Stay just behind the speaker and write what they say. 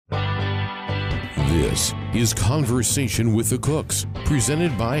This is Conversation with the Cooks,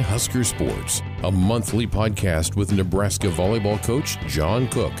 presented by Husker Sports, a monthly podcast with Nebraska volleyball coach John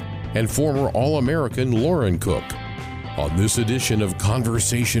Cook and former All-American Lauren Cook. On this edition of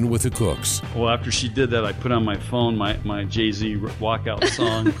Conversation with the Cooks. Well, after she did that, I put on my phone my Jay-Z walkout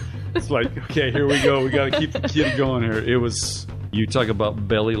song. It's like, okay, here we go. We got to keep the kid going here. It was, you talk about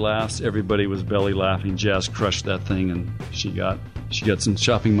belly laughs. Everybody was belly laughing. Jazz crushed that thing, and she got some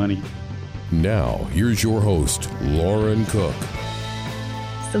shopping money. Now, here's your host, Lauren Cook.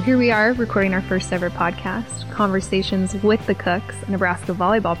 So here we are recording our first ever podcast, Conversations with the Cooks, a Nebraska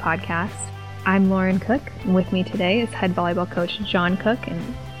volleyball podcast. I'm Lauren Cook, and with me today is head volleyball coach John Cook,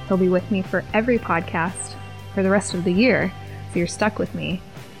 and he'll be with me for every podcast for the rest of the year, so you're stuck with me.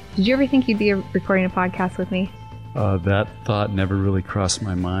 Did you ever think you'd be recording a podcast with me? That thought never really crossed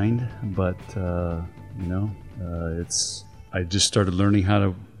my mind, but, I just started learning how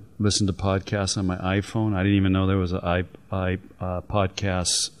to listen to podcasts on my iPhone. I didn't even know there was a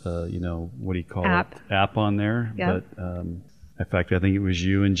podcast, app on there. Yep. But in fact, I think it was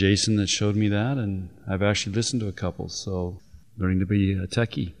you and Jason that showed me that, and I've actually listened to a couple, so learning to be a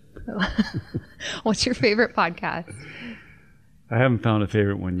techie. What's your favorite podcast? I haven't found a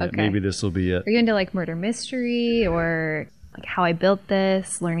favorite one yet. Okay. Maybe this will be it. Are you into like murder mystery or like how I built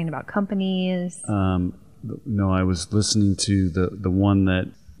this, learning about companies? No, I was listening to the one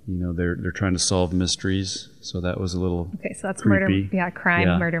that, they're trying to solve mysteries. So that was a little okay. So that's creepy.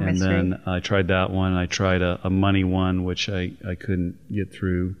 Murder mystery. And then I tried that one. I tried a money one, which I couldn't get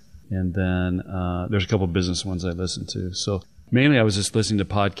through. And then there's a couple of business ones I listened to. So mainly I was just listening to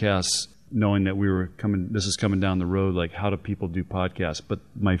podcasts, knowing that this is coming down the road, like how do people do podcasts? But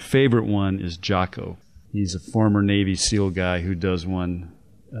my favorite one is Jocko. He's a former Navy SEAL guy who does one,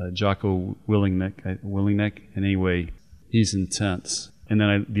 Jocko Willingneck. And anyway, he's intense. And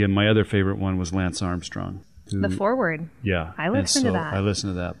then my other favorite one was Lance Armstrong. The Forward. Yeah. I listened to that. I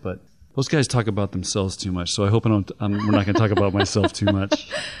listened to that, but those guys talk about themselves too much, so I hope we're not going to talk about myself too much.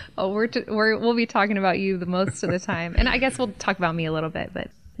 Oh, we'll be talking about you the most of the time. And I guess we'll talk about me a little bit, but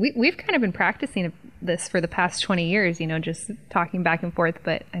we've kind of been practicing this for the past 20 years, just talking back and forth.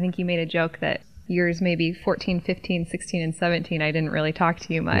 But I think you made a joke that years maybe 14, 15, 16, and 17, I didn't really talk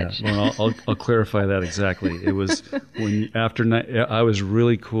to you much. Yeah, well, I'll clarify that exactly. It was I was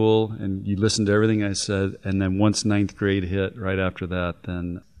really cool, and you listened to everything I said, and then once ninth grade hit, right after that,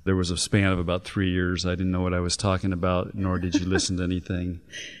 then there was a span of about 3 years. I didn't know what I was talking about, nor did you listen to anything.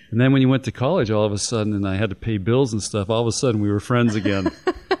 And then when you went to college, all of a sudden, and I had to pay bills and stuff, all of a sudden we were friends again.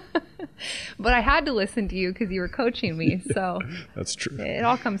 But I had to listen to you because you were coaching me, so that's true. It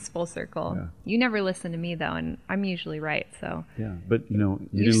all comes full circle. Yeah. You never listen to me though, and I'm usually right. So yeah, but you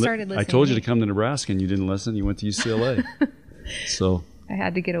didn't started listening. I told you to come to Nebraska, and you didn't listen. You went to UCLA, so I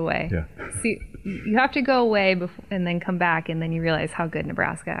had to get away. Yeah. See, you have to go away and then come back, and then you realize how good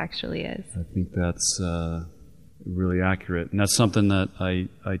Nebraska actually is. I think that's really accurate, and that's something that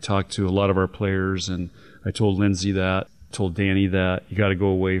I talked to a lot of our players, and I told Lindsay that. Told Danny that you got to go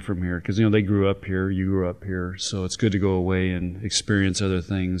away from here because they grew up here, you grew up here, so it's good to go away and experience other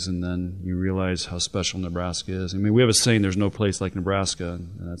things, and then you realize how special Nebraska is. I mean, we have a saying, there's no place like Nebraska,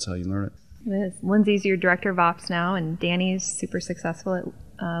 and that's how you learn it. It is. Lindsay's your director of ops now, and Danny's super successful at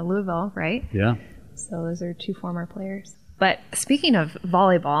Louisville, right? Yeah. So those are two former players. But speaking of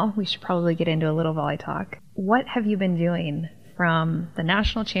volleyball, we should probably get into a little volley talk. What have you been doing from the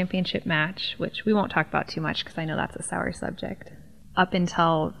national championship match, which we won't talk about too much because I know that's a sour subject, up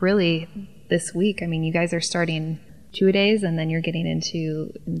until really this week? I mean, you guys are starting two-a-days, and then you're getting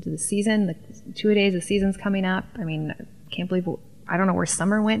into the season. The two-a-days, the season's coming up. I mean, I can't believe, I don't know where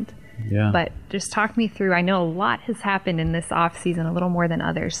summer went. Yeah. But just talk me through. I know a lot has happened in this off season, a little more than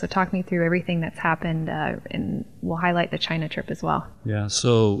others. So talk me through everything that's happened, and we'll highlight the China trip as well. Yeah.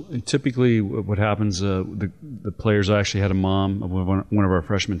 So typically, what happens? The players. I actually had a mom. One of our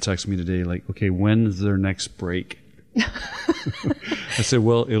freshmen text me today, like, "Okay, when's their next break?" I said,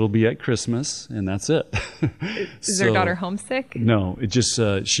 "Well, it'll be at Christmas, and that's it." Is their daughter homesick? No. It just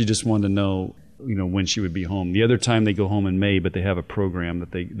she just wanted to know, when she would be home. The other time they go home in May, but they have a program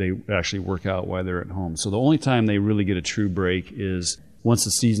that they actually work out while they're at home. So the only time they really get a true break is once the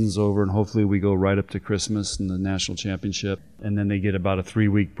season's over, and hopefully we go right up to Christmas and the national championship. And then they get about a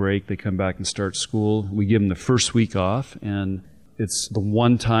 3-week break. They come back and start school. We give them the first week off, and it's the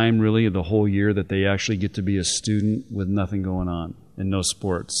one time really of the whole year that they actually get to be a student with nothing going on and no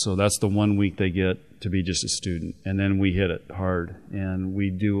sports. So that's the 1 week they get to be just a student. And then we hit it hard, and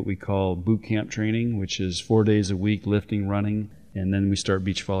we do what we call boot camp training, which is 4 days a week, lifting, running, and then we start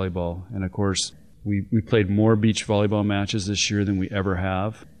beach volleyball. And of course, we played more beach volleyball matches this year than we ever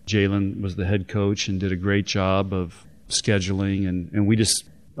have. Jalen was the head coach and did a great job of scheduling. And we just,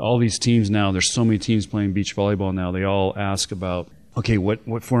 all these teams now, there's so many teams playing beach volleyball now, they all ask about, okay,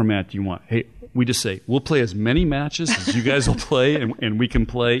 what format do you want? Hey, we just say, we'll play as many matches as you guys will play, and we can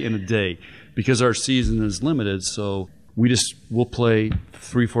play in a day because our season is limited. So we'll play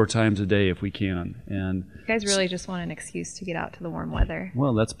 3-4 times a day if we can. And you guys really just want an excuse to get out to the warm weather.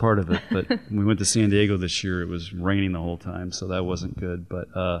 Well, that's part of it. But we went to San Diego this year. It was raining the whole time, so that wasn't good. But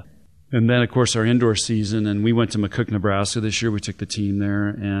and then, of course, our indoor season. And we went to McCook, Nebraska this year. We took the team there.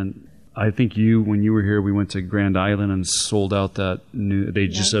 And I think when you were here, we went to Grand Island and sold out that new. They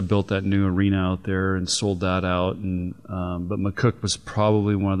just built that new arena out there and sold that out. And but McCook was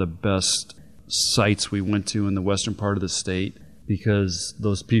probably one of the best sites we went to in the western part of the state because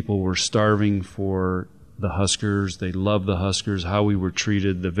those people were starving for the Huskers. They loved the Huskers. How we were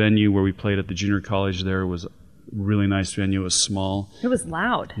treated. The venue where we played at the junior college there was a really nice venue. It was small. It was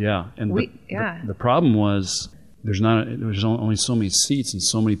loud. Yeah, and the problem was. There's only so many seats and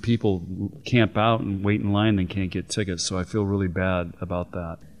so many people camp out and wait in line and can't get tickets. So I feel really bad about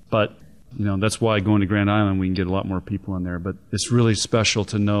that. But, that's why going to Grand Island, we can get a lot more people in there. But it's really special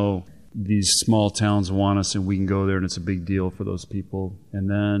to know these small towns want us and we can go there and it's a big deal for those people. And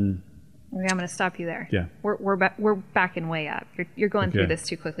then... Okay, I'm going to stop you there. Yeah. We're backing way up. You're going through this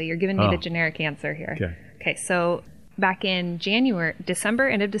too quickly. You're giving me the generic answer here. Okay, so back in December,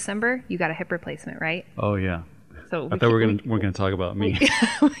 end of December, you got a hip replacement, right? Oh, yeah. So I thought we weren't going to talk about me.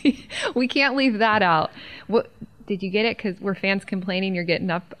 We can't leave that out. What did you get it? Because were fans complaining you're getting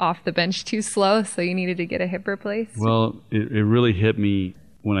up off the bench too slow, so you needed to get a hip replaced? Well, it really hit me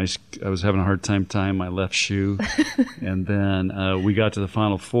when I was having a hard time tying my left shoe, and then we got to the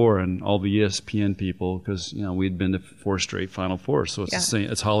Final Four, and all the ESPN people, because we'd been to 4 straight Final Fours, so it's the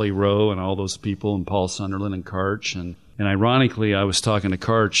same. It's Holly Rowe and all those people, and Paul Sunderland and Karch, and ironically, I was talking to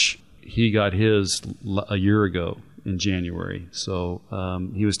Karch. He got his a year ago in January. So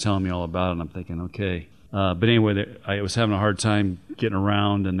he was telling me all about it, and I'm thinking, okay. But anyway, I was having a hard time getting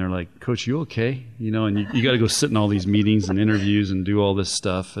around, and they're like, Coach, you okay? And you got to go sit in all these meetings and interviews and do all this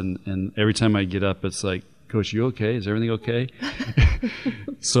stuff. And every time I get up, it's like, Coach, you okay? Is everything okay?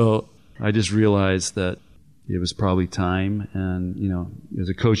 So I just realized that it was probably time. And, as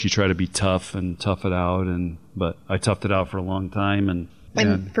a coach, you try to be tough and tough it out. But I toughed it out for a long time. And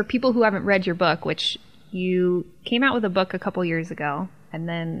for people who haven't read your book, which you came out with a book a couple years ago, and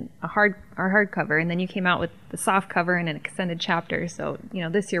then a hardcover, and then you came out with the soft cover and an extended chapter. So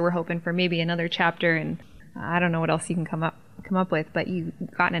this year we're hoping for maybe another chapter, and I don't know what else you can come up with. But you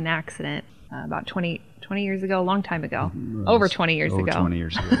got in an accident about 20 years ago, a long time ago, over 20 years ago. 20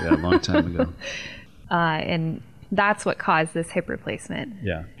 years ago, yeah, a long time ago. And that's what caused this hip replacement.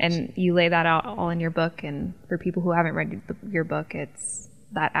 Yeah. And you lay that out all in your book. And for people who haven't read your book, it's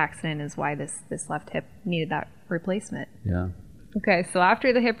that accident is why this left hip needed that replacement. Yeah. Okay, so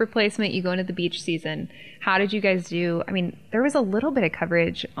after the hip replacement, you go into the beach season. How did you guys do? I mean, there was a little bit of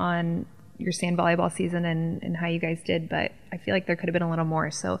coverage on your sand volleyball season and how you guys did, but I feel like there could have been a little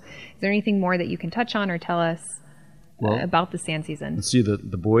more. So is there anything more that you can touch on or tell us about the sand season? Let's see, the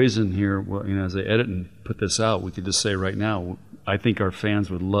boys in here, as they edit and put this out, we could just say right now, I think our fans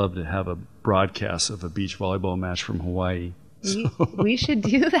would love to have a broadcast of a beach volleyball match from Hawaii. We should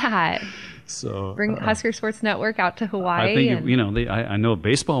do that. So bring Husker Sports Network out to Hawaii. I think I know if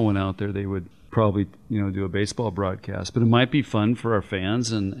baseball went out there, they would probably do a baseball broadcast. But it might be fun for our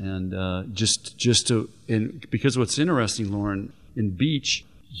fans and just to because what's interesting, Lauren, in beach,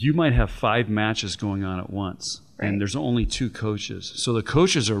 you might have 5 matches going on at once. Right. And there's only 2 coaches. So the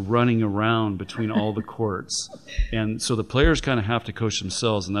coaches are running around between all the courts. And so the players kind of have to coach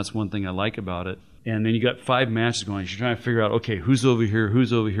themselves, and that's one thing I like about it. And then you got 5 matches going. You're trying to figure out, okay, who's over here,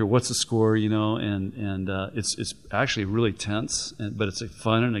 what's the score, and it's actually really tense, but it's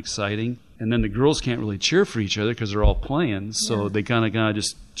fun and exciting. And then the girls can't really cheer for each other because they're all playing, so they kind of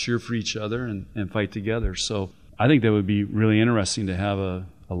just cheer for each other and fight together. So I think that would be really interesting to have a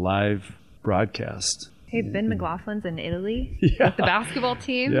live broadcast. Hey, Ben McLaughlin's in Italy with the basketball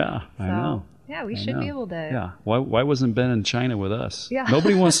team. Yeah, I know. Yeah, we should be able to. Yeah. Why wasn't Ben in China with us? Yeah.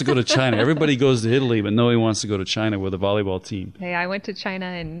 Nobody wants to go to China. Everybody goes to Italy, but nobody wants to go to China with a volleyball team. Hey, I went to China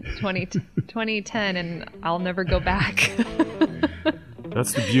in 2010, and I'll never go back.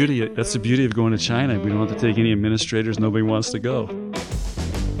 That's the beauty. That's the beauty of going to China. We don't have to take any administrators. Nobody wants to go.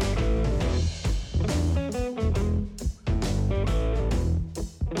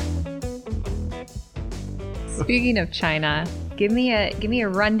 Speaking of China, give me a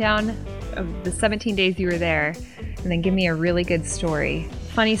rundown of the 17 days you were there, and then give me a really good story.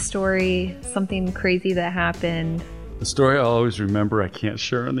 Funny story, something crazy that happened. The story I always remember, I can't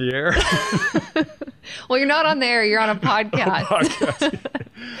share on the air. Well, you're not on the air. You're on a podcast.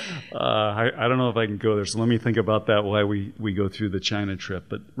 I don't know if I can go there, so let me think about that while we go through the China trip.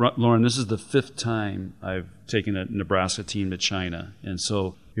 But Lauren, this is the 5th time I've taken a Nebraska team to China. And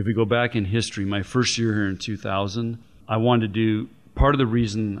so if we go back in history, my first year here in 2000, I wanted to do, part of the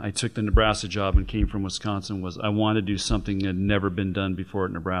reason I took the Nebraska job and came from Wisconsin was I wanted to do something that had never been done before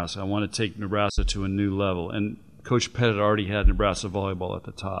at Nebraska. I wanted to take Nebraska to a new level. And Coach Pettit already had Nebraska volleyball at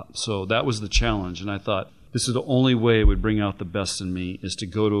the top. So that was the challenge. And I thought, this is the only way it would bring out the best in me, is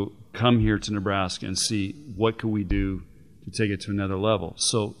to come here to Nebraska and see what could we do to take it to another level.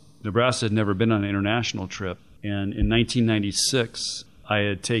 So Nebraska had never been on an international trip. And in 1996, I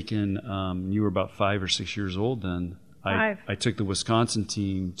had taken, you were about 5 or 6 years old then, I took the Wisconsin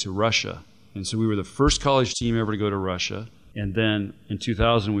team to Russia. And so we were the first college team ever to go to Russia. And then in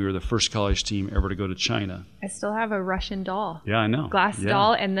 2000, we were the first college team ever to go to China. I still have a Russian doll. Yeah, I know. Glass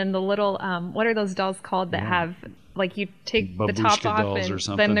doll, and then the little, what are those dolls called that have, like you take the top off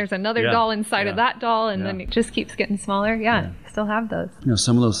and then there's another doll inside of that doll, and then it just keeps getting smaller. Yeah, still have those. You know,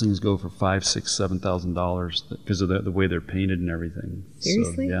 some of those things go for $5,000, $6,000, $7,000 because of the way they're painted and everything.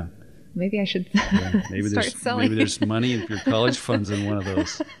 Seriously? So, yeah. Maybe I should maybe start selling. Maybe there's money in your college funds in one of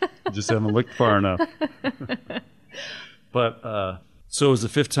those. You just haven't looked far enough. But so it was the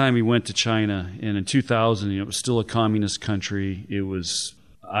 5th time we went to China, and in 2000, it was still a communist country. It was,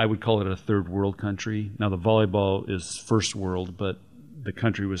 I would call it a third world country. Now the volleyball is first world, but the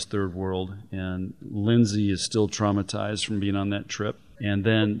country was third world, and Lindsay is still traumatized from being on that trip. And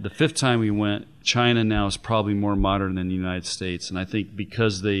then the 5th time we went, China now is probably more modern than the United States, and I think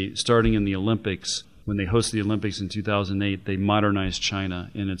because starting in the Olympics, when they hosted the Olympics in 2008, they modernized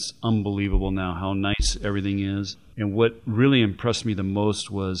China, and it's unbelievable now how nice everything is. And what really impressed me the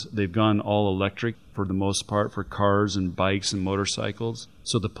most was they've gone all electric for the most part for cars and bikes and motorcycles.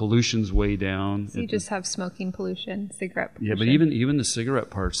 So the pollution's way down. So you just have smoking pollution, cigarette pollution. Yeah, but even the cigarette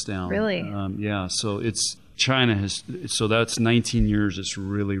part's down. Really? Yeah, so so that's 19 years. It's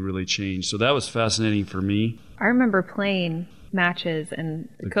really, really changed. So that was fascinating for me. I remember playing matches, and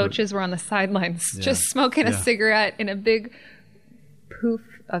the coaches were on the sidelines just smoking a cigarette in a big poof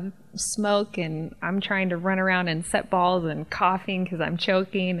of smoke, and I'm trying to run around and set balls and coughing because I'm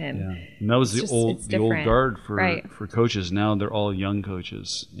choking. And that was the old guard for coaches. Now they're all young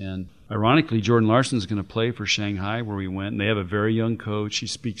coaches. And ironically, Jordan Larson's going to play for Shanghai, where we went. And they have a very young coach. He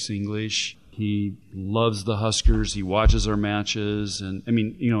speaks English. He loves the Huskers. He watches our matches. And I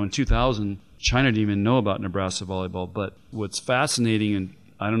mean, in 2000, China didn't even know about Nebraska volleyball. But what's fascinating, and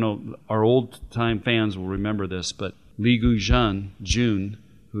I don't know, our old-time fans will remember this, but Li Jun,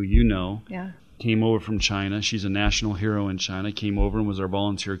 who you know, came over from China. She's a national hero in China, came over and was our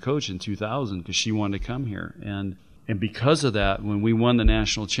volunteer coach in 2000 because she wanted to come here. And because of that, when we won the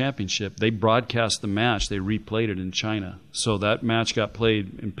national championship, they broadcast the match. They replayed it in China. So that match got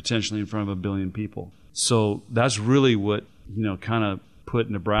played potentially in front of 1 billion people. So that's really what, kind of put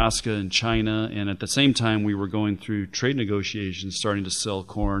Nebraska in China. And at the same time, we were going through trade negotiations, starting to sell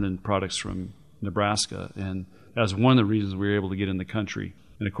corn and products from Nebraska. And that was one of the reasons we were able to get in the country.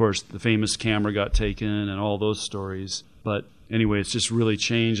 And of course, the famous camera got taken and all those stories. But anyway, it's just really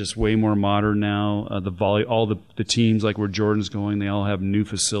changed. It's way more modern now. All the teams, like where Jordan's going, they all have new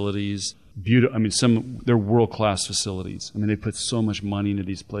facilities. Beautiful. I mean, they're world-class facilities. I mean, they put so much money into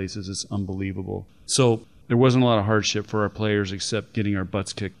these places. It's unbelievable. So there wasn't a lot of hardship for our players except getting our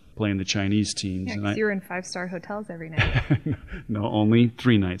butts kicked playing the Chinese teams. Yeah, because you were in 5-star hotels every night. No, only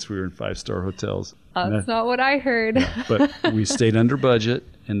 3 nights we were in 5-star hotels. That's not what I heard. But we stayed under budget,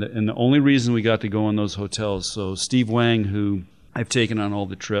 and the only reason we got to go in those hotels, so Steve Wang, who I've taken on all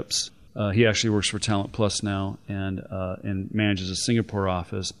the trips, he actually works for Talent Plus now and manages a Singapore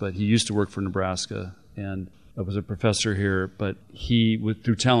office, but he used to work for Nebraska and was a professor here. But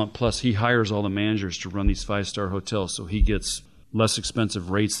through Talent Plus, he hires all the managers to run these 5-star hotels, so he gets less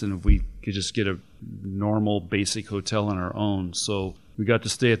expensive rates than if we could just get a normal basic hotel on our own. So we got to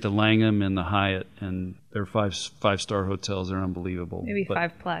stay at the Langham and the Hyatt, and they're 5-star hotels. They're unbelievable. Maybe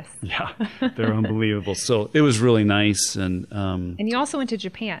 5+. Yeah, they're unbelievable. So it was really nice. And you also went to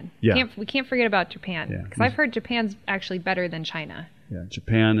Japan. Yeah. We can't forget about Japan, because I've heard Japan's actually better than China. Yeah,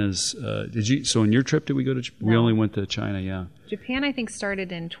 Japan is. So in your trip, did we go to Japan? No. We only went to China, yeah. Japan, I think,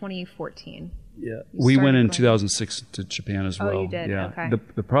 started in 2014. Yeah, we went in 2006 to Japan as well. Oh, you did? Yeah. Okay.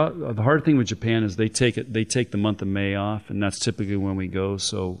 The hard thing with Japan is they take the month of May off, and that's typically when we go.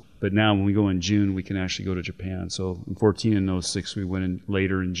 So, but now when we go in June, we can actually go to Japan. So in 2014 and 2006, we went in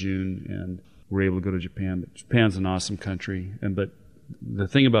later in June, and we're able to go to Japan. But Japan's an awesome country, but the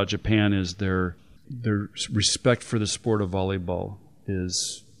thing about Japan is their respect for the sport of volleyball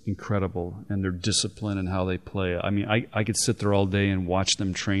is incredible, and their discipline and how they play. I mean, I could sit there all day and watch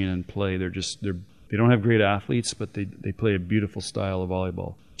them train and play. They don't have great athletes, but they play a beautiful style of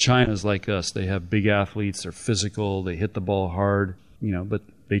volleyball. China's like us. They have big athletes. They're physical. They hit the ball hard, but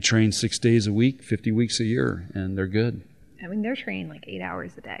they train 6 days a week, 50 weeks a year, and they're good. I mean, they're training like 8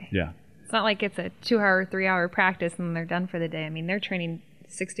 hours a day. Yeah. It's not like it's a 2-hour, 3-hour practice and they're done for the day. I mean, they're training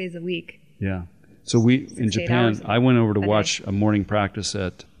 6 days a week. Yeah. So in Japan, I went over to watch a morning practice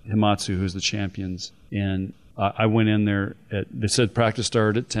at Himatsu, who's the champions, and I went in there they said practice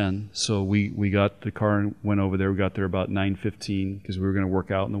started at 10, so we got the car and went over there. We got there about 9:15 because we were going to work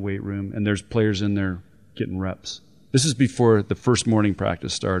out in the weight room, and there's players in there getting reps. This is before the first morning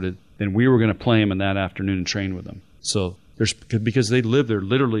practice started. Then we were going to play them in that afternoon and train with them. So because they live there,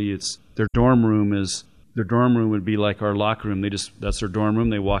 literally, their dorm room would be like our locker room. That's their dorm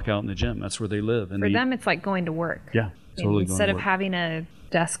room. They walk out in the gym. That's where they live. And for them, it's like going to work. Yeah, totally. Instead of having a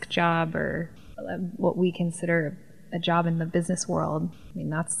desk job or what we consider a job in the business world, I mean,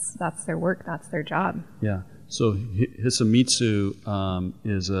 that's their work. That's their job. Yeah. So Hisamitsu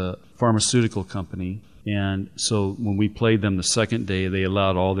is a pharmaceutical company. And so when we played them the second day, they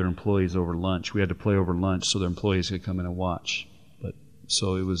allowed all their employees over lunch. We had to play over lunch so their employees could come in and watch. But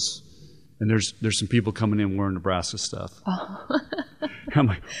so it was, and there's some people coming in wearing Nebraska stuff. Oh. I'm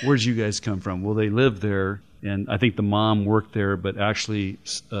like, where'd you guys come from? Well, they live there, and I think the mom worked there, but actually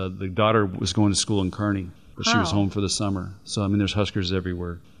the daughter was going to school in Kearney, but she was home for the summer. So, I mean, there's Huskers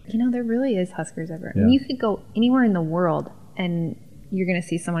everywhere. There really is Huskers everywhere. Yeah. I mean, you could go anywhere in the world, and you're going to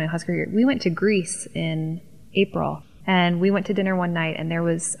see someone in Husker gear. We went to Greece in April, and we went to dinner one night, and there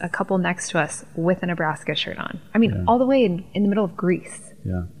was a couple next to us with a Nebraska shirt on. I mean, all the way in the middle of Greece.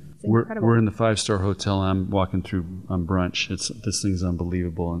 Yeah. We're in the 5-star hotel, and I'm walking through on brunch. This thing's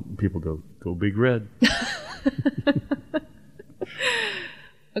unbelievable, and people go Big Red.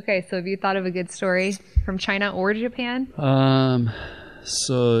 Okay, so have you thought of a good story from China or Japan?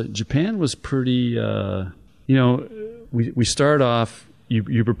 So Japan was pretty, we start off,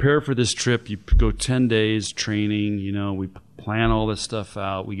 you prepare for this trip, you go 10 days training, we plan all this stuff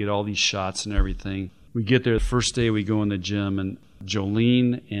out, we get all these shots and everything. We get there, the first day we go in the gym, and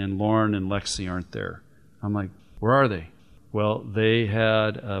Jolene and Lauren and Lexi aren't there. I'm like, where are they? Well, they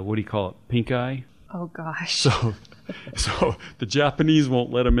had, what do you call it, pink eye? Oh, gosh. So the Japanese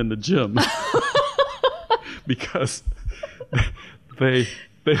won't let them in the gym because they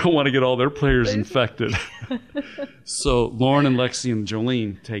don't want to get all their players infected. So Lauren and Lexi and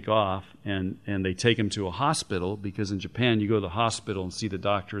Jolene take off, and they take them to a hospital because in Japan you go to the hospital and see the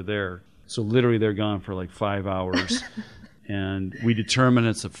doctor there. So literally they're gone for like 5 hours. And we determined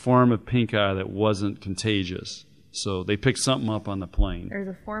it's a form of pink eye that wasn't contagious. So they picked something up on the plane. There's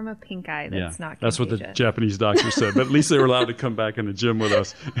a form of pink eye that's not contagious. That's what the Japanese doctor said. But at least they were allowed to come back in the gym with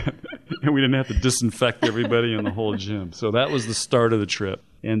us. And we didn't have to disinfect everybody in the whole gym. So that was the start of the trip.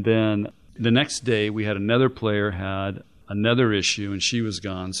 And then the next day, we had another player had another issue, and she was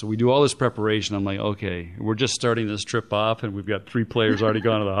gone. So we do all this preparation. I'm like, okay, we're just starting this trip off, and we've got 3 players already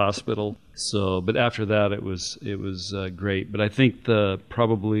gone to the hospital. So, but after that, it was great. But I think there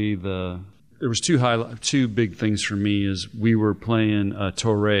was two big things for me. Is we were playing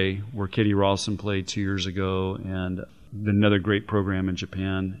Toray, where Katie Rawlson played 2 years ago, and another great program in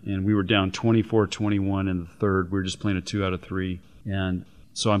Japan. And we were down 24-21 in the third. We were just playing a 2 out of 3, and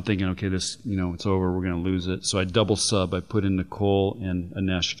so I'm thinking, okay, this, it's over. We're going to lose it. So I double sub. I put in Nicole and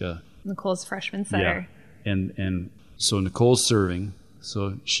Aneshka. Nicole's freshman setter. Yeah. And so Nicole's serving.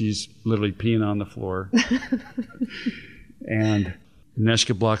 So she's literally peeing on the floor. And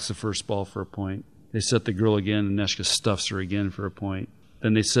Aneshka blocks the first ball for a point. They set the girl again, and Aneshka stuffs her again for a point.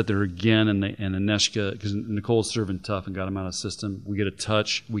 Then they set her again, and Aneshka, because Nicole's serving tough and got him out of the system. We get a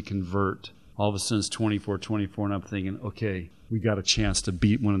touch. We convert. All of a sudden, it's 24-24, and I'm thinking, okay, we got a chance to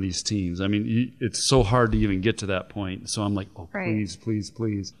beat one of these teams. I mean, it's so hard to even get to that point. So I'm like, oh, please, please,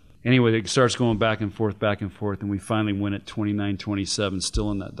 please. Anyway, it starts going back and forth, and we finally win it 29-27,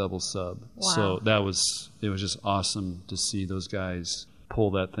 still in that double sub. Wow. So it was just awesome to see those guys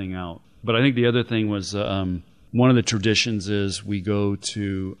pull that thing out. But I think the other thing was one of the traditions is we go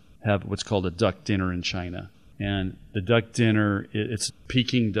to have what's called a duck dinner in China. And the duck dinner, it's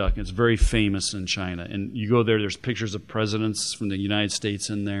Peking duck. It's very famous in China. And you go there, there's pictures of presidents from the United States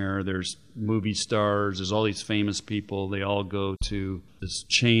in there. There's movie stars. There's all these famous people. They all go to this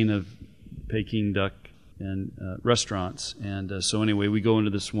chain of Peking duck and restaurants. And so anyway, we go into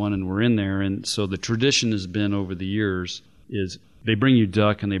this one and we're in there. And so the tradition has been over the years is they bring you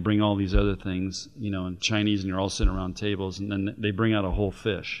duck and they bring all these other things, in Chinese, and you're all sitting around tables. And then they bring out a whole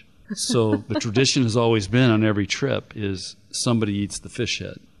fish. So the tradition has always been on every trip is somebody eats the fish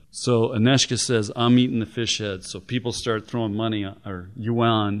head. So Aneshka says, I'm eating the fish head. So people start throwing money, or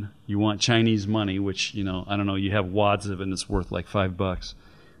yuan, you want Chinese money, which, I don't know, you have wads of it and it's worth like $5.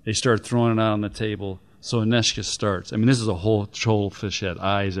 They start throwing it out on the table. So Aneshka starts. I mean, this is a whole fish head,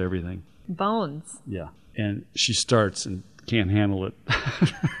 eyes, everything. Bones. Yeah. And she starts and can't handle it.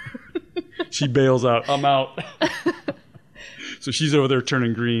 She bails out. I'm out. So she's over there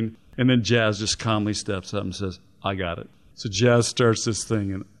turning green. And then Jazz just calmly steps up and says, I got it. So Jazz starts this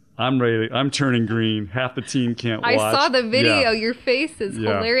thing, and I'm ready. I'm turning green. Half the team can't watch. I saw the video. Yeah. Your face is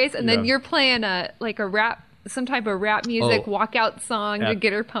hilarious. And then you're playing some type of rap music, walkout song to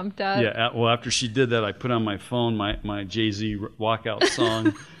get her pumped up. Yeah. Well, after she did that, I put on my phone my Jay-Z walkout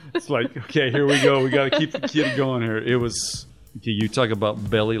song. It's like, okay, here we go. We got to keep the kid going here. It was, you talk about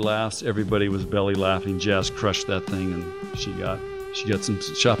belly laughs. Everybody was belly laughing. Jazz crushed that thing, and she got some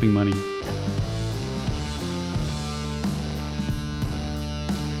shopping money.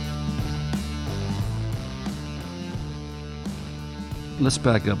 Let's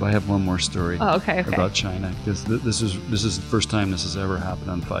back up. I have one more story about China, because this is the first time this has ever happened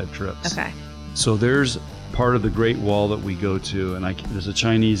on 5 trips. Okay. So there's part of the Great Wall that we go to, and there's a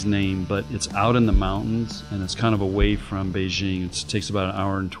Chinese name, but it's out in the mountains, and it's kind of away from Beijing. It takes about an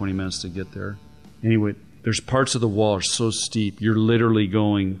hour and 20 minutes to get there. Anyway, there's parts of the wall are so steep, you're literally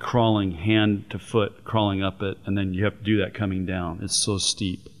crawling hand to foot, crawling up it, and then you have to do that coming down. It's so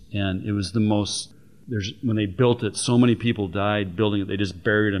steep. And it was when they built it, so many people died building it, they just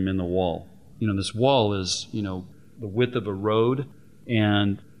buried them in the wall. This wall is, the width of a road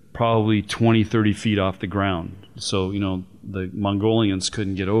and probably 20, 30 feet off the ground. So, the Mongolians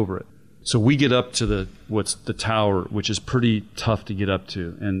couldn't get over it. So we get up to the tower, which is pretty tough to get up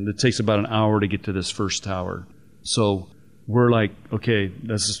to. And it takes about an hour to get to this first tower. So we're like, okay,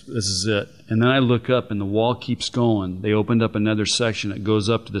 this is it. And then I look up and the wall keeps going. They opened up another section that goes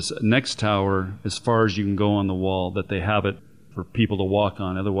up to this next tower as far as you can go on the wall, that they have it for people to walk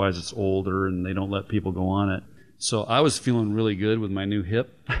on. Otherwise it's older and they don't let people go on it. So I was feeling really good with my new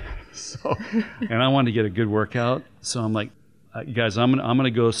hip. And I wanted to get a good workout. So I'm like, guys, I'm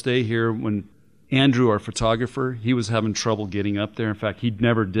gonna go stay here. When Andrew, our photographer, he was having trouble getting up there. In fact, he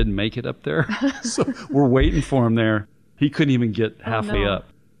never did make it up there. So we're waiting for him there. He couldn't even get halfway up.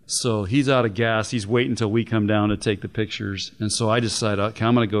 So he's out of gas. He's waiting until we come down to take the pictures. And so I decide, okay,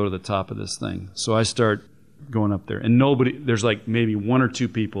 I'm going to go to the top of this thing. So I start going up there. And there's like maybe 1 or 2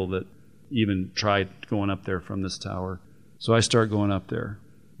 people that even tried going up there from this tower. So I start going up there.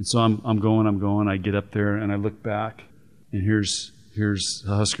 And so I'm going. I get up there and I look back, and here's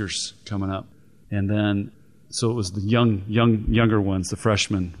the Huskers coming up. And then, so it was the younger ones, the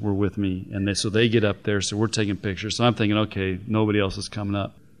freshmen were with me, and they get up there, so we're taking pictures. So I'm thinking, okay, nobody else is coming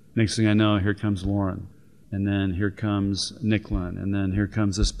up. Next thing I know, here comes Lauren, and then here comes Nicklin, and then here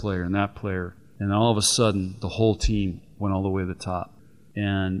comes this player and that player. And all of a sudden, the whole team went all the way to the top.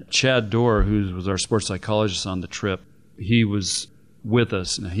 And Chad Dorr, who was our sports psychologist on the trip, he was with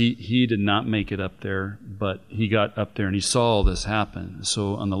us. Now, he did not make it up there, but he got up there and he saw all this happen.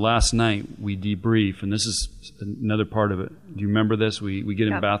 So on the last night, we debrief, and this is another part of it. Do you remember this? We get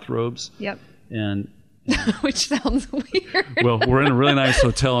in bathrobes. Yep. And which sounds weird. Well, we're in a really nice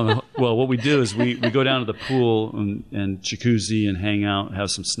hotel. Well, what we do is we go down to the pool and jacuzzi and hang out,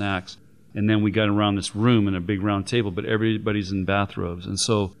 have some snacks. And then we got around this room in a big round table, but everybody's in bathrobes. And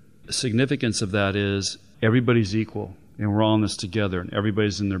so the significance of that is everybody's equal. And we're all in this together, and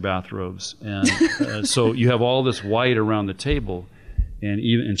everybody's in their bathrobes. And so you have all this white around the table.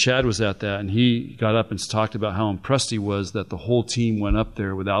 And Chad was at that, and he got up and talked about how impressed he was that the whole team went up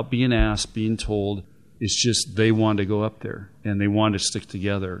there without being asked, being told. It's just they wanted to go up there, and they wanted to stick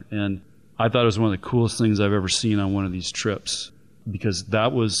together. And I thought it was one of the coolest things I've ever seen on one of these trips, because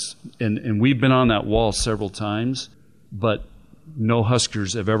that was, and we've been on that wall several times, but no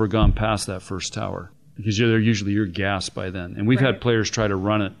Huskers have ever gone past that first tower, because you're gassed by then. And we've had players try to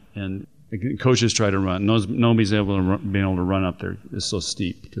run it, and coaches try to run. Nobody's been able to run up there. It's so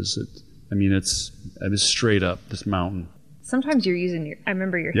steep, because it's straight up this mountain. Sometimes you're using I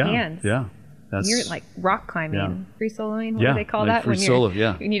remember your hands. Yeah. You're like rock climbing, free soloing. What do they call that? Free solo,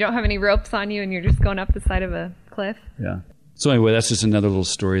 when you don't have any ropes on you and you're just going up the side of a cliff. Yeah. So anyway, that's just another little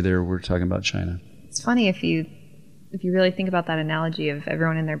story there. We're talking about China. It's funny if you really think about that analogy of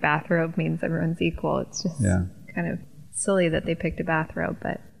everyone in their bathrobe means everyone's equal. It's just kind of silly that they picked a bathrobe,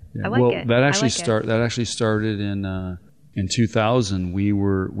 but I like it. That actually started in 2000.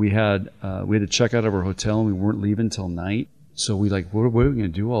 We had to check out of our hotel, and we weren't leaving till night. So what are we going to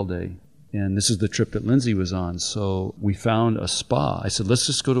do all day? And this is the trip that Lindsay was on. So we found a spa. I said, let's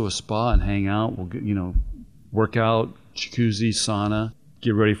just go to a spa and hang out. We'll get, work out, jacuzzi, sauna,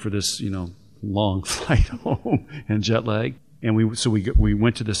 get ready for this, long flight home and jet lag. And we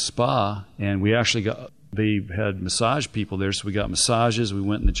went to this spa, and we actually they had massage people there. So we got massages. We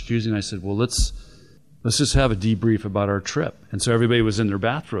went in the jacuzzi, and I said, well, let's just have a debrief about our trip. And so everybody was in their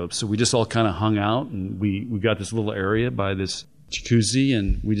bathrobes. So we just all kind of hung out, and we got this little area by this jacuzzi,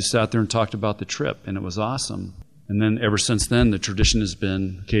 and we just sat there and talked about the trip, and it was awesome. And then ever since then, the tradition has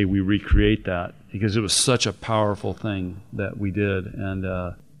been, okay, we recreate that, because it was such a powerful thing that we did.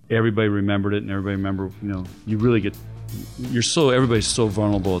 And everybody remembered it, and everybody remembered, you really get, everybody's so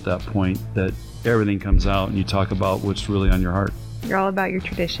vulnerable at that point that everything comes out, and you talk about what's really on your heart. You're all about your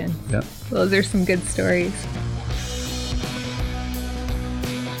tradition. Yep. Those are some good stories.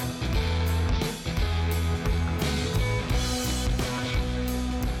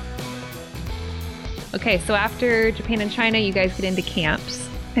 Okay, so after Japan and China, you guys get into camps.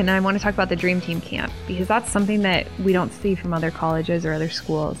 And I want to talk about the Dream Team camp, because that's something that we don't see from other colleges or other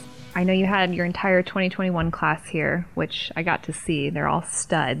schools. I know you had your entire 2021 class here, which I got to see. They're all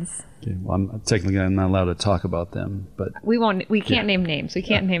studs. Okay, well, I'm not allowed to talk about them, but we can't name names. We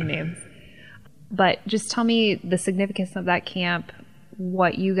can't name names. But just tell me the significance of that camp,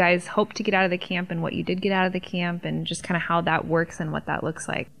 what you guys hope to get out of the camp and what you did get out of the camp, and just kind of how that works and what that looks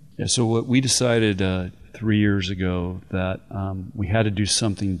like. Yeah, so what we decided 3 years ago that we had to do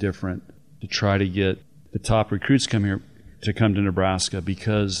something different to try to get the top recruits come to Nebraska,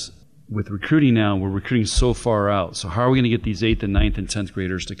 because with recruiting now, we're recruiting so far out. So how are we going to get these 8th and 9th and 10th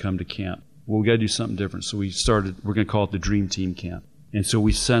graders to come to camp? Well, we got to do something different. So we're going to call it the Dream Team Camp. And so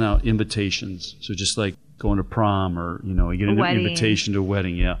we sent out invitations. So just like going to prom, or, you get an invitation to a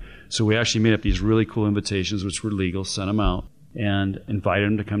wedding. Yeah. So we actually made up these really cool invitations, which were legal, sent them out, and invited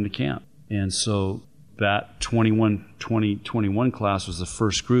them to come to camp. And so that 2021 class was the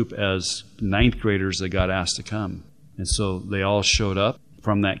first group as 9th graders that got asked to come. And so they all showed up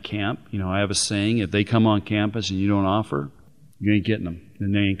from that camp. I have a saying, if they come on campus and you don't offer, you ain't getting them.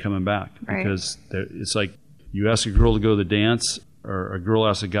 And they ain't coming back. Right. Because it's like you ask a girl to go to the dance, or a girl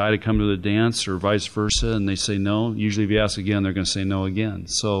asks a guy to come to the dance, or vice versa, and they say no. Usually if you ask again, they're going to say no again.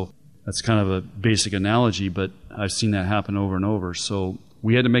 So that's kind of a basic analogy, but I've seen that happen over and over. So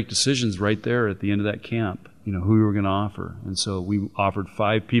we had to make decisions right there at the end of that camp, who we were going to offer. And so we offered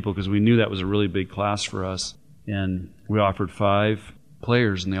 5 people, because we knew that was a really big class for us. And we offered 5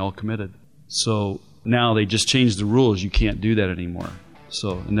 players, and they all committed. So now they just changed the rules. You can't do that anymore.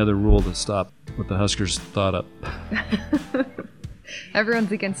 So another rule to stop what the Huskers thought up.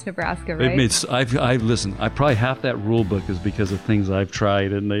 Everyone's against Nebraska, right? Listen, I probably half that rule book is because of things I've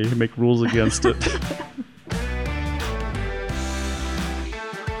tried, and they make rules against it.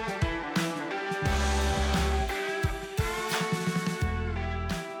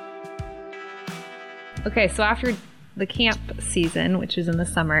 Okay, so after the camp season, which is in the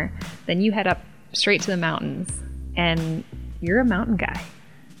summer, then you head up straight to the mountains, and you're a mountain guy.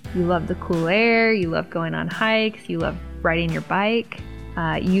 You love the cool air, you love going on hikes, you love riding your bike.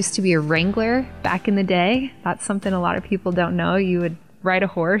 You used to be a wrangler back in the day. That's something a lot of people don't know. You would ride a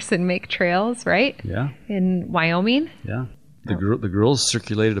horse and make trails, right? Yeah. In Wyoming? Yeah. The girls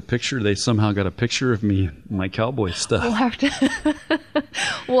circulated a picture. They somehow got a picture of me in my cowboy stuff.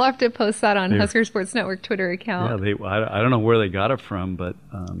 We'll have to post that on Husker Sports Network Twitter account. Yeah, I don't know where they got it from, but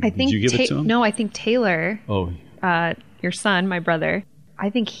did you give it to them? No, I think Taylor, oh, your son, my brother, I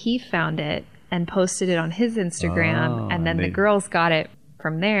think he found it and posted it on his Instagram, and then the girls got it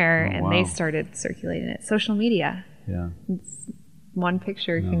from there, and they started circulating it. Social media. Yeah. One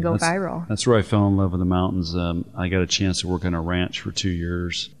picture can go viral. That's where I fell in love with the mountains. I got a chance to work on a ranch for 2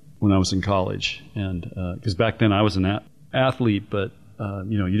 years when I was in college, and because back then I was an athlete, but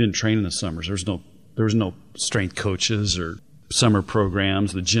you didn't train in the summers. There was no strength coaches or summer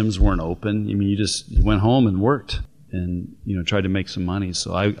programs. The gyms weren't open. I mean, you went home and worked, and tried to make some money.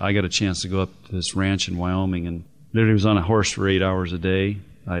 So I got a chance to go up to this ranch in Wyoming, and literally was on a horse for 8 hours a day.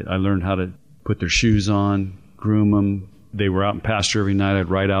 I learned how to put their shoes on, groom them. They were out in pasture every night. I'd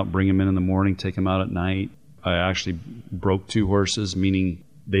ride out, bring them in the morning, take them out at night. I actually broke 2 horses, meaning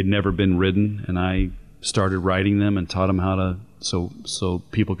they'd never been ridden, and I started riding them and taught them how to, so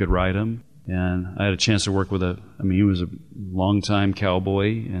people could ride them. And I had a chance to work with he was a longtime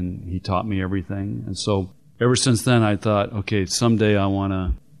cowboy, and he taught me everything. And so ever since then, I thought, okay, someday I want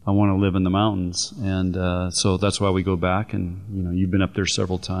to live in the mountains, and so that's why we go back. And you've been up there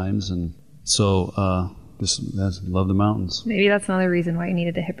several times, and so. Love the mountains. Maybe that's another reason why you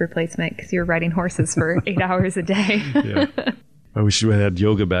needed a hip replacement, because you were riding horses for 8 hours a day. I wish we had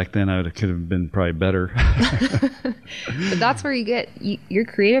yoga back then. Could have been probably better. But that's where you get your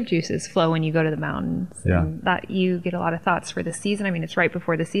creative juices flow when you go to the mountains. Yeah. And that you get a lot of thoughts for the season. I mean, it's right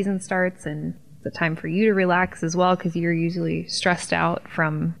before the season starts, and it's a time for you to relax as well, because you're usually stressed out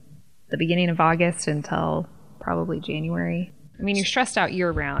from the beginning of August until probably January. I mean, you're stressed out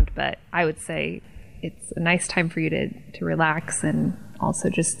year round, but I would say it's a nice time for you to relax and also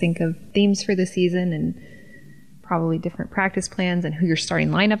just think of themes for the season and probably different practice plans and who your starting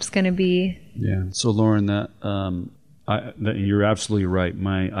lineup's going to be. Yeah. So Lauren, you're absolutely right.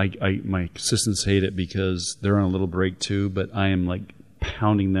 My assistants hate it because they're on a little break too, but I am like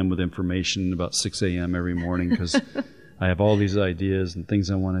pounding them with information about 6 a.m. every morning because I have all these ideas and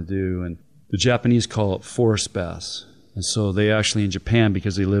things I want to do. And the Japanese call it forest baths. And so they actually, in Japan,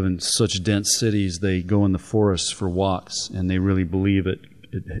 because they live in such dense cities, they go in the forests for walks, and they really believe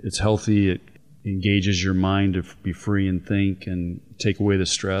it's healthy. It engages your mind to be free and think and take away the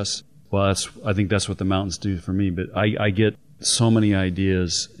stress. Well, I think that's what the mountains do for me. But I get so many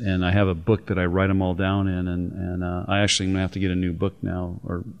ideas, and I have a book that I write them all down in, and I actually am going to have to get a new book now,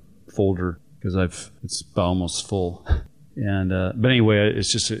 or folder, because it's almost full. And but anyway, it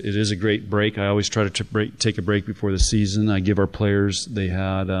is a great break. I always try to take a break before the season. I give our players, they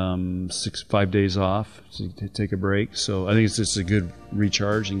had 5 days off to take a break. So I think it's just a good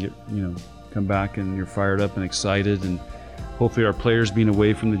recharge and come back and you're fired up and excited. And hopefully our players, being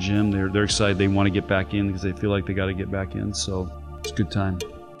away from the gym, they're excited. They want to get back in because they feel like they got to get back in. So it's a good time.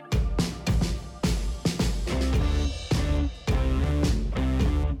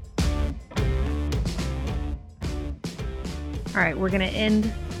 All right, we're going to end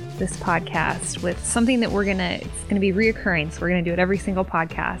this podcast with something that it's going to be reoccurring. So we're going to do it every single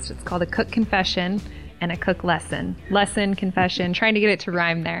podcast. It's called a cook confession and a cook lesson. Lesson, confession, trying to get it to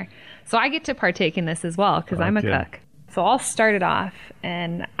rhyme there. So I get to partake in this as well because I'm a cook. So I'll start it off,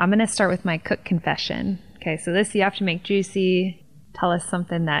 and I'm going to start with my cook confession. Okay, so this you have to make juicy, tell us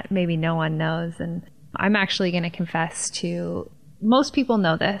something that maybe no one knows. And I'm actually going to confess to, most people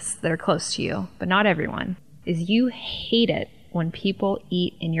know this that are close to you, but not everyone, is you hate it when people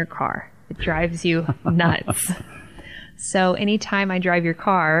eat in your car. It drives you nuts. So anytime I drive your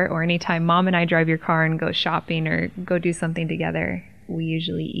car, or anytime Mom and I drive your car and go shopping or go do something together, we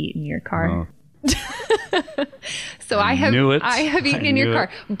usually eat in your car. Oh. So I have eaten in your car.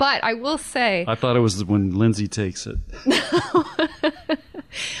 But I will say, I thought it was when Lindsay takes it.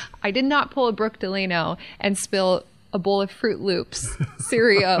 I did not pull a Brooke Delano and spill a bowl of Fruit Loops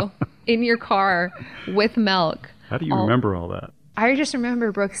cereal in your car with milk. How do you remember all that? I just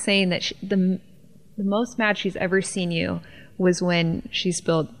remember Brooke saying that the most mad she's ever seen you was when she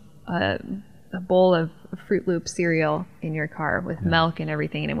spilled a bowl of Fruit Loop cereal in your car with milk and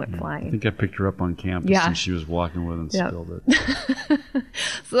everything, and it went flying. I think I picked her up on campus and she was walking with and spilled it.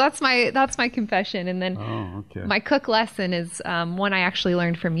 So that's my confession. And then my cook lesson is one I actually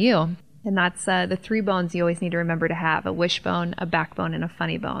learned from you. And that's the 3 bones you always need to remember to have: a wishbone, a backbone, and a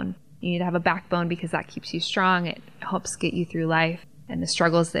funny bone. You need to have a backbone because that keeps you strong. It helps get you through life and the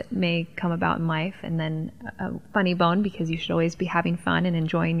struggles that may come about in life. And then a funny bone because you should always be having fun and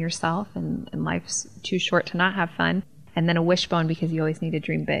enjoying yourself, and life's too short to not have fun. And then a wishbone because you always need to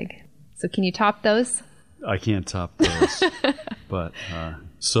dream big. So can you top those? I can't top those. But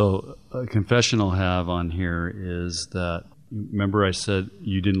so a confession I'll have on here is that, remember I said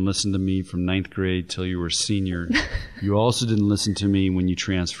you didn't listen to me from 9th grade till you were a senior. You also didn't listen to me when you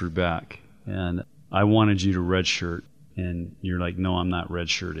transferred back. And I wanted you to redshirt. And you're like, no, I'm not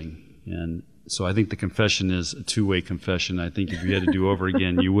redshirting. And so I think the confession is a two-way confession. I think if you had to do over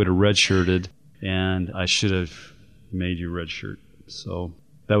again, you would have redshirted, and I should have made you redshirt. So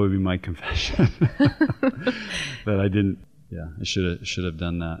that would be my confession. That I didn't. Yeah, I should have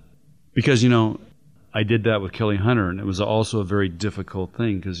done that. Because, I did that with Kelly Hunter, and it was also a very difficult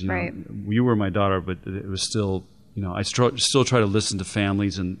thing because, you were my daughter, but it was still, I still try to listen to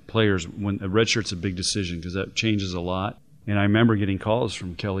families and players when a red shirt's a big decision because that changes a lot. And I remember getting calls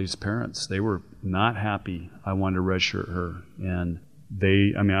from Kelly's parents. They were not happy I wanted to redshirt her. And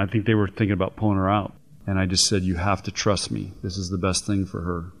I think they were thinking about pulling her out. And I just said, you have to trust me. This is the best thing for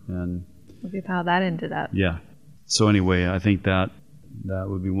her. And look at how that ended up. Yeah. So anyway, I think that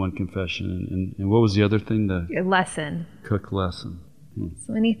would be one confession. And what was the other thing? Your lesson. Cook lesson.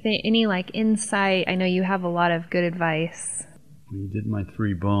 So any insight? I know you have a lot of good advice. When you did my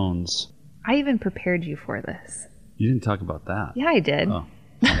 3 bones. I even prepared you for this. You didn't talk about that. Yeah, I did. Oh,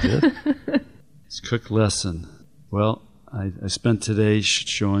 you did? It's cook lesson. Well, I spent today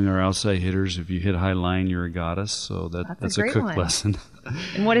showing our outside hitters, if you hit high line, you're a goddess. So that's a Cook lesson.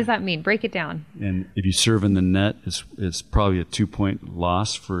 And what does that mean? Break it down. And if you serve in the net, it's probably a 2-point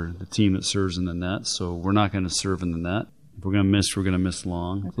loss for the team that serves in the net. So we're not going to serve in the net. If we're going to miss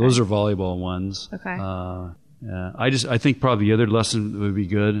long. Okay. Those are volleyball ones. Okay. I think probably the other lesson would be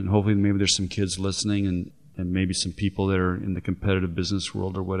good, and hopefully maybe there's some kids listening and maybe some people that are in the competitive business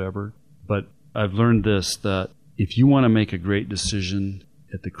world or whatever. But I've learned this, that if you want to make a great decision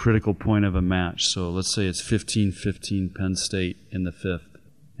at the critical point of a match, so let's say it's 15-15 Penn State in the fifth,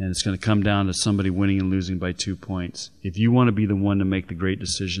 and it's going to come down to somebody winning and losing by 2 points. If you want to be the one to make the great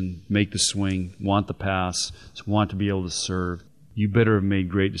decision, make the swing, want the pass, want to be able to serve, you better have made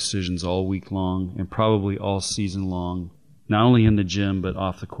great decisions all week long and probably all season long, not only in the gym but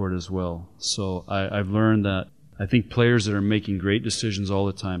off the court as well. So I've learned that I think players that are making great decisions all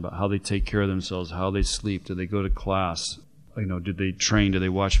the time about how they take care of themselves, how they sleep, do they go to class, do they train, do they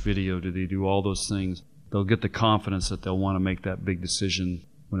watch video, do they do all those things, they'll get the confidence that they'll want to make that big decision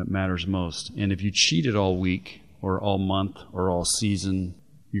when it matters most. And if you cheated all week or all month or all season,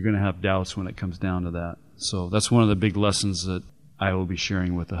 you're going to have doubts when it comes down to that. So that's one of the big lessons that I will be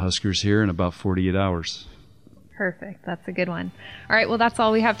sharing with the Huskers here in about 48 hours. Perfect. That's a good one. All right. Well, that's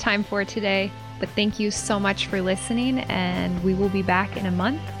all we have time for today. But thank you so much for listening, and we will be back in a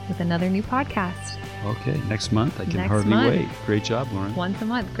month with another new podcast. Okay. Next month. I can hardly wait. Great job, Lauren. Once a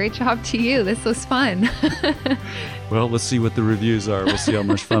month. Great job to you. This was fun. Well, let's see what the reviews are. We'll see how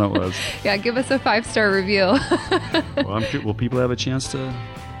much fun it was. Yeah. Give us a 5-star review. Well, will people have a chance to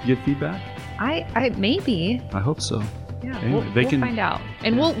get feedback? I maybe. I hope so. Yeah, anyway, we'll find out.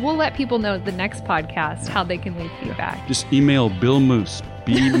 And we'll let people know the next podcast how they can leave feedback. Just email Bill Moose,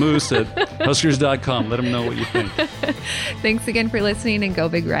 bmoose at Huskers.com. Let them know what you think. Thanks again for listening, and go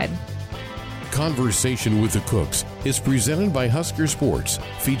Big Red. Conversation with the Cooks is presented by Husker Sports,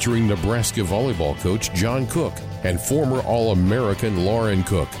 featuring Nebraska volleyball coach John Cook and former All-American Lauren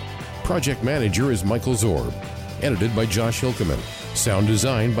Cook. Project manager is Michael Zorb. Edited by Josh Hilkeman. Sound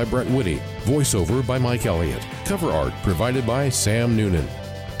design by Brett Whitty. Voiceover by Mike Elliott. Cover art provided by Sam Noonan.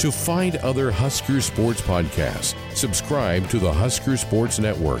 To find other Husker Sports podcasts, subscribe to the Husker Sports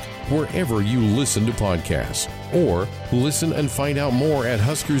Network wherever you listen to podcasts, or listen and find out more at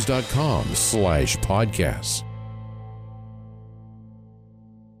huskers.com/podcasts.